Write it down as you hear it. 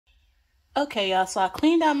Okay, y'all, so I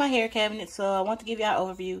cleaned out my hair cabinet, so I want to give y'all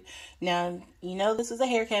an overview. Now, you know this is a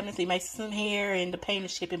hair cabinet, so you might see some hair and the paint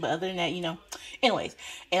is shipping, but other than that, you know. Anyways,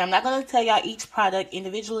 and I'm not going to tell y'all each product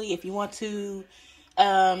individually. If you want to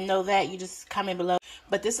know that, you just comment below.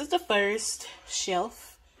 But this is the first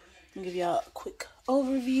shelf. I'll give y'all a quick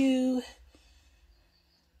overview.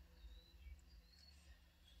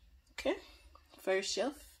 Okay, first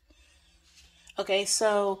shelf. Okay,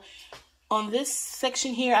 so on this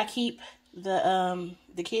section here, I keep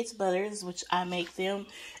the kids' butters, which I make them,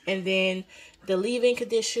 and then the leave-in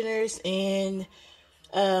conditioners and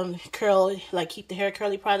curly, like keep the hair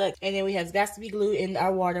curly product, and then we have Got to Be Glue in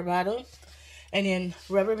our water bottle, and then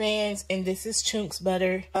rubber bands, and this is Chunks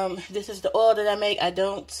butter. This is the oil that I make. I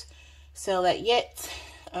don't sell that yet.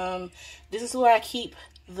 This is where I keep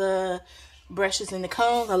the brushes and the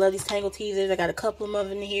combs. I love these Tangle Teasers. I got a couple of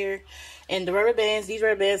them in here. And the rubber bands, these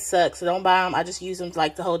rubber bands suck, so don't buy them. I just use them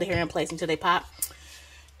to hold the hair in place until they pop.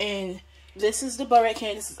 And this is the Burette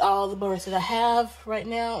can. This is all the Burettes that I have right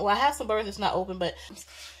now. Well, I have some Burettes that's not open, but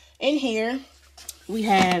in here we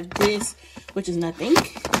have this, which is nothing.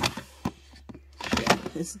 Yeah,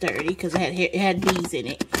 it's dirty because it had bees in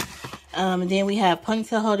it. And then we have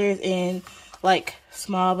ponytail holders and like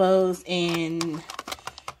small bows and,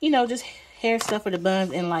 you know, just hair stuff for the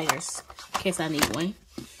buns and lighters in case I need one.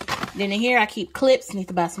 Then in here I keep clips. Need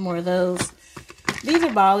to buy some more of those. These are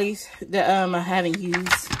bollies that I haven't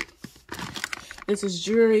used. This is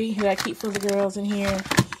jewelry that I keep for the girls in here.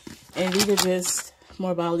 And these are just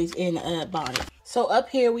more bollies in a bonnet. So up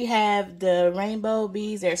here we have the rainbow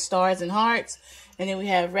beads. They're stars and hearts. And then we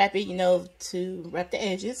have wrap it, you know, to wrap the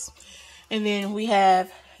edges. And then we have,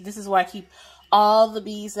 this is where I keep all the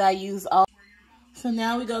beads that I use. So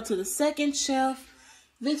now we go to the second shelf.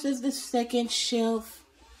 This is the second shelf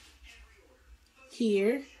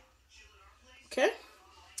here. Okay.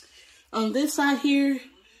 On this side here,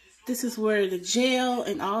 this is where the gel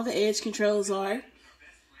and all the edge controls are.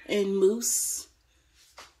 And mousse.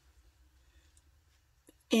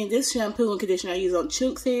 And this shampoo and conditioner I use on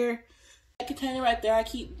Chunks hair. That container right there, I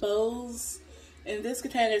keep bows. And this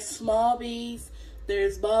container is small beads.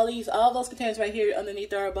 There's bollies. All those containers right here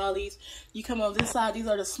underneath there are bollies. You come on this side, these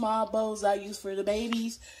are the small bows I use for the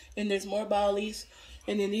babies. And there's more bollies.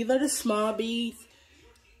 And then these are the small beads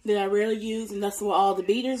that I rarely use, and that's where all the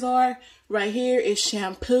beaters are. Right here is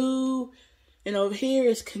shampoo, and over here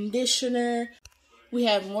is conditioner. We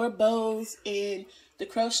have more bows and the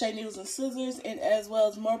crochet needles and scissors, and as well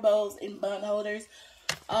as more bows and bun holders.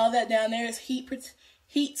 All that down there is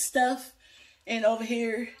heat stuff, and over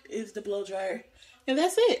here is the blow dryer. And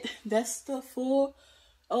that's it. That's the full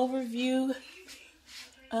overview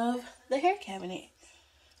of the hair cabinet.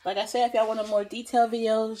 Like I said, if y'all want a more detailed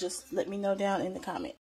video, just let me know down in the comments.